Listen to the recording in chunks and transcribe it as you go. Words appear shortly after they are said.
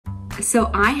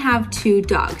So I have 2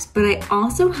 dogs, but I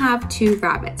also have 2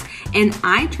 rabbits, and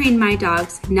I train my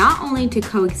dogs not only to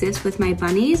coexist with my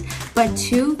bunnies, but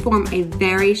to form a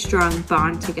very strong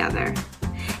bond together.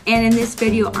 And in this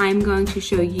video, I'm going to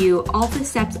show you all the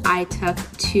steps I took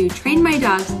to train my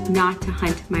dogs not to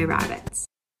hunt my rabbits.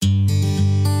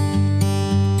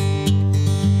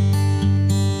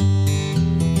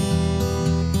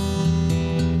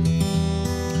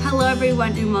 Hello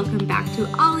everyone, and welcome back to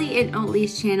Ollie and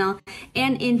Oatly's channel.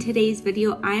 And in today's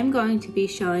video, I'm going to be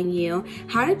showing you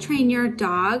how to train your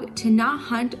dog to not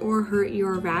hunt or hurt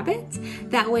your rabbits.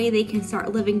 That way they can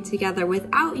start living together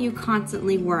without you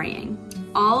constantly worrying.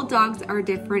 All dogs are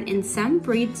different, and some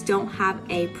breeds don't have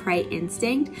a prey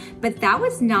instinct, but that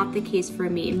was not the case for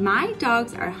me. My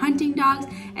dogs are hunting dogs,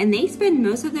 and they spend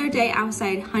most of their day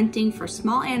outside hunting for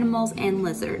small animals and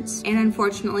lizards. And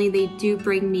unfortunately, they do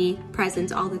bring me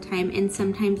presents all the time, and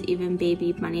sometimes even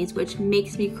baby bunnies, which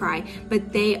makes me cry,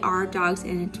 but they are dogs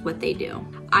and it's what they do.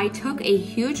 I took a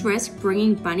huge risk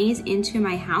bringing bunnies into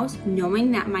my house,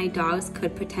 knowing that my dogs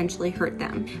could potentially hurt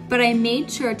them. But I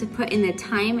made sure to put in the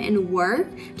time and work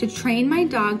to train my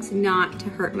dogs not to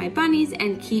hurt my bunnies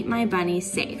and keep my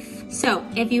bunnies safe. So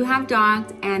if you have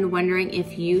dogs and wondering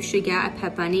if you should get a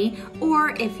pet bunny,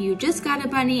 or if you just got a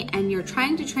bunny and you're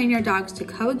trying to train your dogs to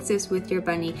coexist with your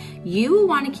bunny, you will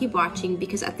want to keep watching,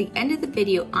 because at the end of the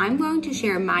video, I'm going to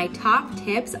share my top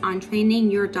tips on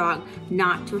training your dog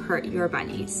not to hurt your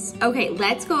bunnies. Okay,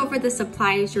 let's go over the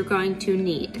supplies you're going to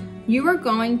need. You are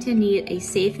going to need a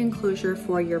safe enclosure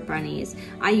for your bunnies.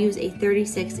 I use a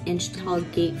 36-inch tall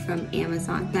gate from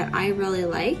Amazon that I really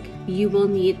like. You will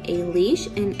need a leash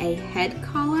and a head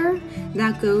collar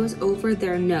that goes over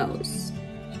their nose.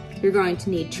 You're going to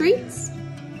need treats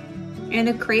and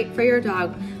a crate for your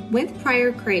dog with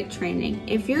prior crate training.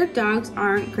 If your dogs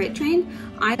aren't crate trained,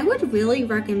 I would really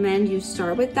recommend you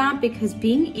start with that, because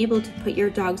being able to put your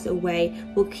dogs away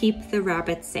will keep the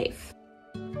rabbits safe.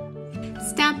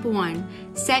 Step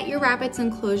 1, set your rabbit's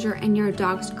enclosure and your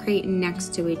dog's crate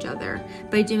next to each other.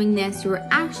 By doing this, you are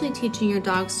actually teaching your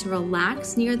dogs to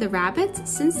relax near the rabbits,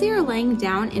 since they are laying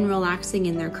down and relaxing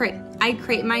in their crate. I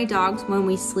crate my dogs when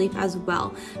we sleep as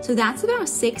well, so that's about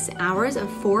 6 hours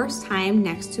of forced time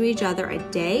next to each other a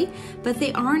day, but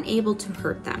they aren't able to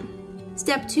hurt them.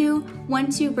 Step 2,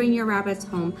 once you bring your rabbits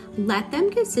home, let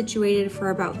them get situated for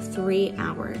about 3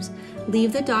 hours.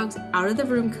 Leave the dogs out of the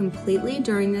room completely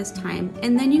during this time,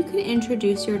 and then you can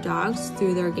introduce your dogs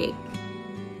through their gate.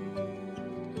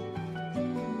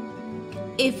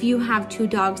 If you have 2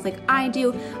 dogs like I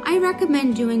do, I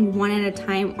recommend doing one at a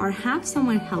time or have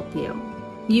someone help you.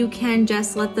 You can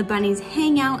just let the bunnies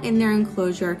hang out in their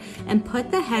enclosure and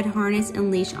put the head harness and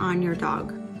leash on your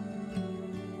dog.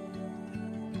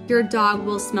 Your dog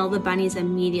will smell the bunnies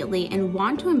immediately and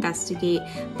want to investigate,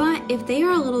 but if they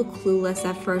are a little clueless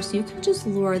at first, you can just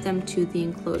lure them to the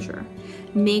enclosure.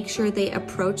 Make sure they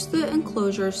approach the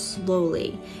enclosure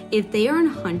slowly. If they are in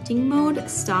hunting mode,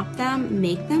 stop them,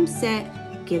 make them sit,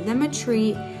 give them a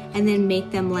treat, and then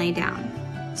make them lay down.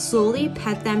 Slowly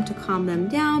pet them to calm them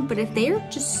down, but if they are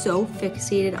just so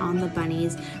fixated on the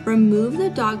bunnies, remove the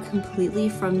dog completely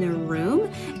from their room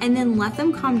and then let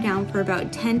them calm down for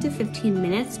about 10 to 15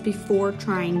 minutes before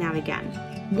trying that again.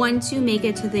 Once you make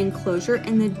it to the enclosure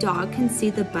and the dog can see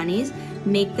the bunnies,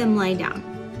 make them lie down.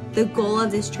 The goal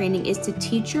of this training is to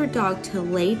teach your dog to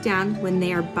lay down when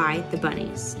they are by the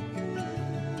bunnies.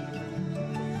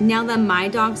 Now that my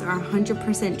dogs are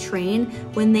 100% trained,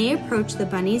 when they approach the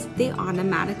bunnies, they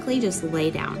automatically just lay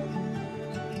down.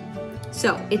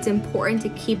 So it's important to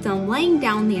keep them laying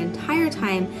down the entire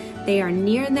time they are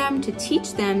near them, to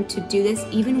teach them to do this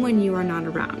even when you are not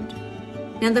around.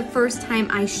 Now, the first time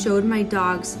I showed my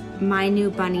dogs my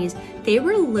new bunnies, they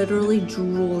were literally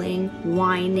drooling,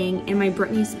 whining, and my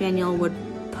Brittany Spaniel would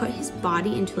put his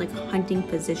body into like a hunting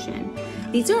position.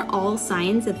 These are all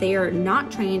signs that they are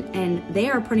not trained and they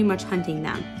are pretty much hunting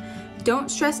them. Don't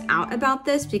stress out about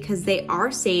this, because they are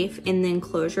safe in the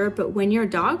enclosure, but when your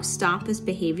dogs stop this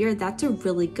behavior, that's a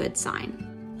really good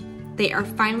sign. They are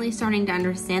finally starting to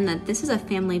understand that this is a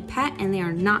family pet and they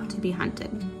are not to be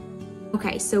hunted.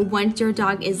 Okay, so once your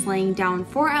dog is laying down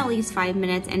for at least 5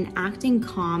 minutes and acting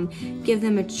calm, give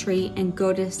them a treat and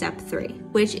go to step 3,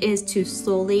 which is to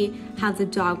slowly have the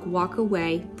dog walk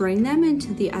away, bring them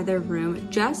into the other room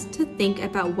just to think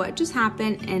about what just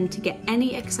happened and to get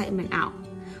any excitement out.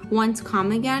 Once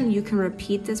calm again, you can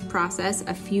repeat this process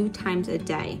a few times a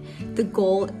day. The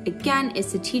goal, again,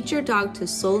 is to teach your dog to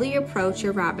slowly approach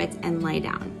your rabbits and lay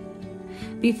down.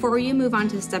 Before you move on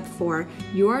to step 4,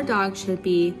 your dog should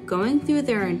be going through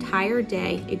their entire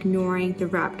day ignoring the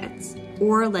rabbits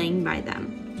or laying by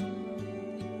them.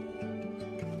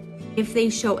 If they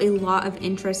show a lot of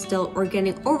interest still or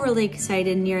getting overly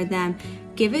excited near them,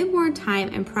 give it more time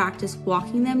and practice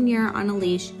walking them near on a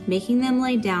leash, making them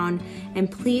lay down, and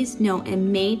please note it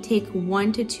may take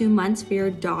 1 to 2 months for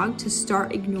your dog to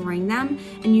start ignoring them,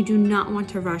 and you do not want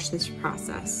to rush this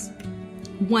process.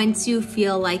 Once you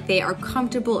feel like they are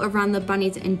comfortable around the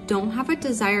bunnies and don't have a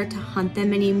desire to hunt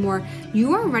them anymore,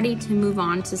 you are ready to move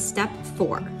on to step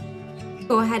 4.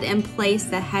 Go ahead and place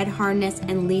the head harness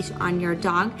and leash on your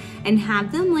dog and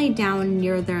have them lay down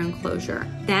near their enclosure.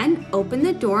 Then open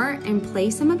the door and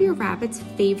place some of your rabbit's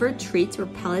favorite treats or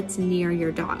pellets near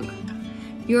your dog.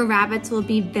 Your rabbits will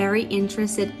be very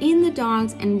interested in the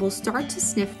dogs and will start to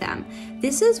sniff them.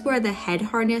 This is where the head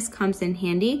harness comes in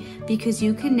handy because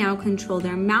you can now control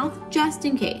their mouth just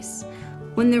in case.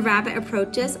 When the rabbit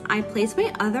approaches, I place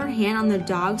my other hand on the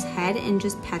dog's head and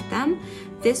just pet them.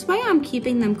 This way I'm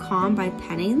keeping them calm by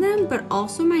petting them, but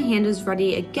also my hand is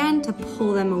ready again to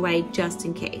pull them away just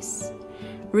in case.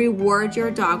 Reward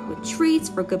your dog with treats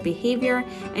for good behavior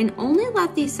and only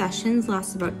let these sessions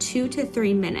last about 2 to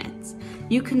 3 minutes.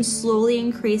 You can slowly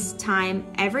increase time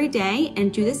every day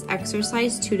and do this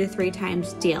exercise 2 to 3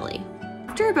 times daily.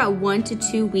 After about 1 to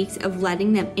 2 weeks of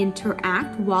letting them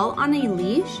interact while on a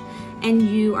leash and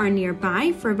you are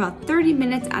nearby for about 30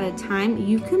 minutes at a time,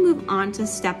 you can move on to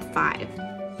step 5.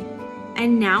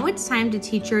 And now it's time to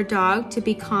teach your dog to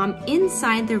be calm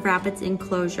inside the rabbit's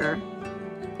enclosure.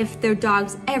 If their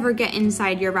dogs ever get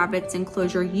inside your rabbit's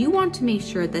enclosure, you want to make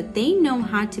sure that they know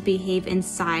how to behave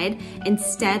inside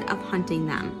instead of hunting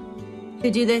them.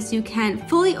 To do this, you can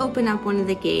fully open up one of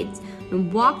the gates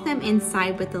and walk them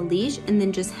inside with a leash and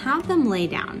then just have them lay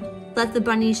down. Let the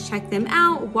bunnies check them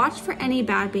out, watch for any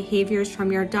bad behaviors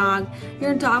from your dog.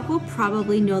 Your dog will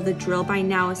probably know the drill by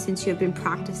now since you have been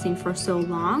practicing for so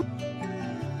long.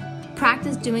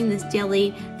 Practice doing this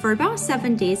daily for about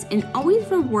 7 days and always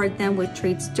reward them with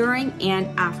treats during and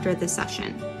after the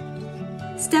session.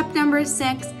 Step number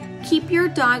 6, keep your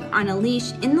dog on a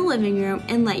leash in the living room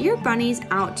and let your bunnies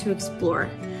out to explore.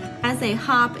 As they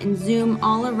hop and zoom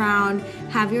all around,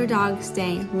 have your dog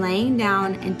stay laying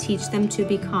down and teach them to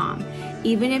be calm.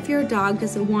 Even if your dog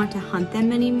doesn't want to hunt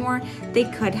them anymore, they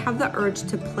could have the urge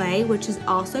to play, which is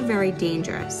also very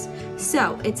dangerous.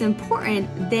 So it's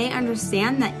important they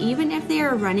understand that even if they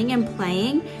are running and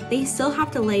playing, they still have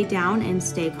to lay down and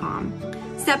stay calm.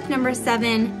 Step number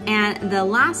 7, and the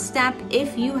last step,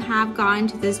 if you have gotten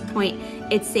to this point,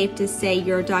 it's safe to say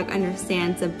your dog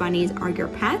understands that bunnies are your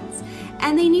pets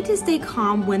and they need to stay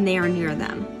calm when they are near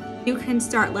them. You can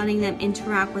start letting them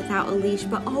interact without a leash,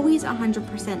 but always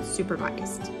 100%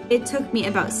 supervised. It took me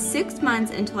about 6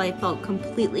 months until I felt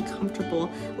completely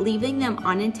comfortable leaving them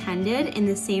unattended in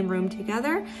the same room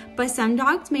together, but some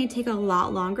dogs may take a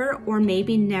lot longer or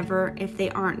maybe never if they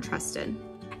aren't trusted.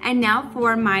 And now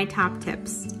for my top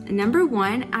tips. Number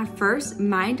 1, at first,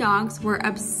 my dogs were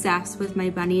obsessed with my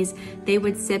bunnies. They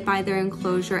would sit by their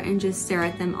enclosure and just stare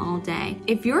at them all day.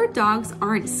 If your dogs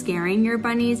aren't scaring your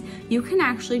bunnies, you can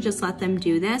actually just let them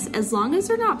do this. As long as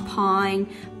they're not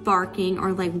pawing, barking,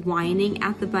 or like whining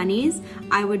at the bunnies,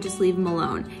 I would just leave them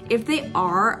alone. If they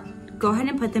are, go ahead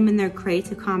and put them in their crate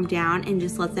to calm down and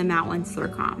just let them out once they're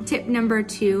calm. Tip number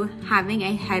 2, having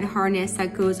a head harness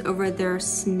that goes over their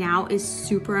snout is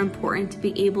super important to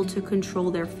be able to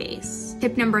control their face.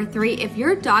 Tip number 3, if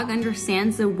your dog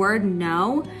understands the word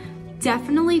no,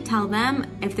 definitely tell them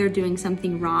if they're doing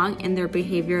something wrong and their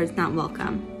behavior is not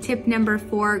welcome. Tip number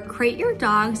 4, crate your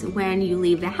dogs when you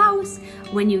leave the house,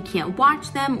 when you can't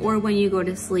watch them, or when you go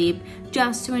to sleep,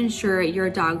 just to ensure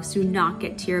your dogs do not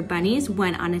get to your bunnies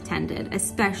when unattended,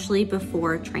 especially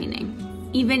before training.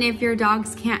 Even if your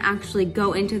dogs can't actually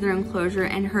go into their enclosure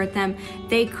and hurt them,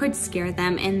 they could scare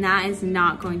them, and that is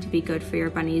not going to be good for your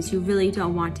bunnies. You really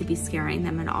don't want to be scaring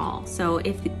them at all. So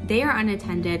if they are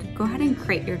unattended, go ahead and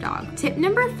crate your dog. Tip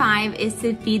number 5 is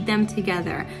to feed them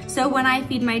together. So when I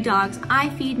feed my dogs, I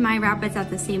feed my rabbits at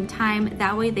the same time.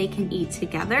 That way they can eat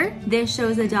together. This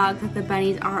shows the dog that the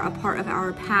bunnies are a part of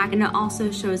our pack, and it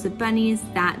also shows the bunnies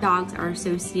that dogs are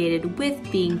associated with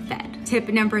being fed. Tip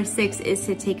number 6 is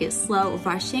to take it slow.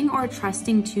 Rushing or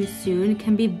trusting too soon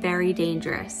can be very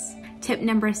dangerous. Tip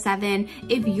number 7,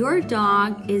 if your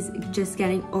dog is just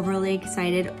getting overly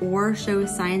excited or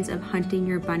shows signs of hunting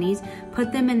your bunnies,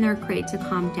 put them in their crate to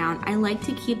calm down. I like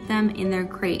to keep them in their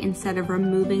crate instead of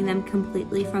removing them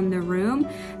completely from the room.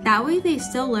 That way they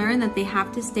still learn that they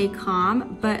have to stay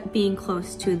calm, but being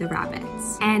close to the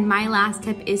rabbits. And my last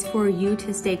tip is for you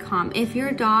to stay calm. If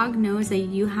your dog knows that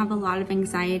you have a lot of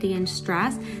anxiety and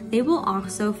stress, they will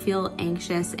also feel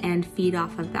anxious and feed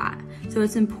off of that. So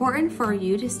it's important for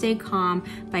you to stay calm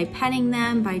by petting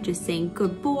them, by just saying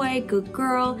good boy, good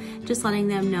girl, just letting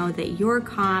them know that you're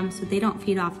calm so they don't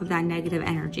feed off of that negative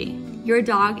energy. Your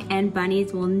dog and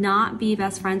bunnies will not be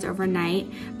best friends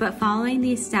overnight, but following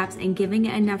these steps and giving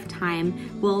it enough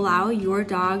time will allow your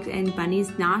dogs and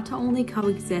bunnies not to only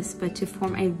coexist, but to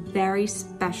form a very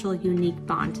special, unique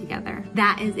bond together.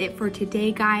 That is it for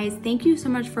today, guys. Thank you so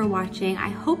much for watching. I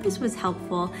hope this was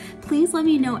helpful. Please let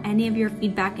me know any of your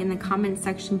feedback in the comment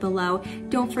section below.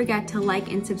 Don't forget to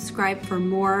like and subscribe for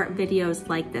more videos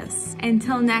like this.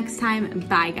 Until next time,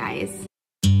 bye guys.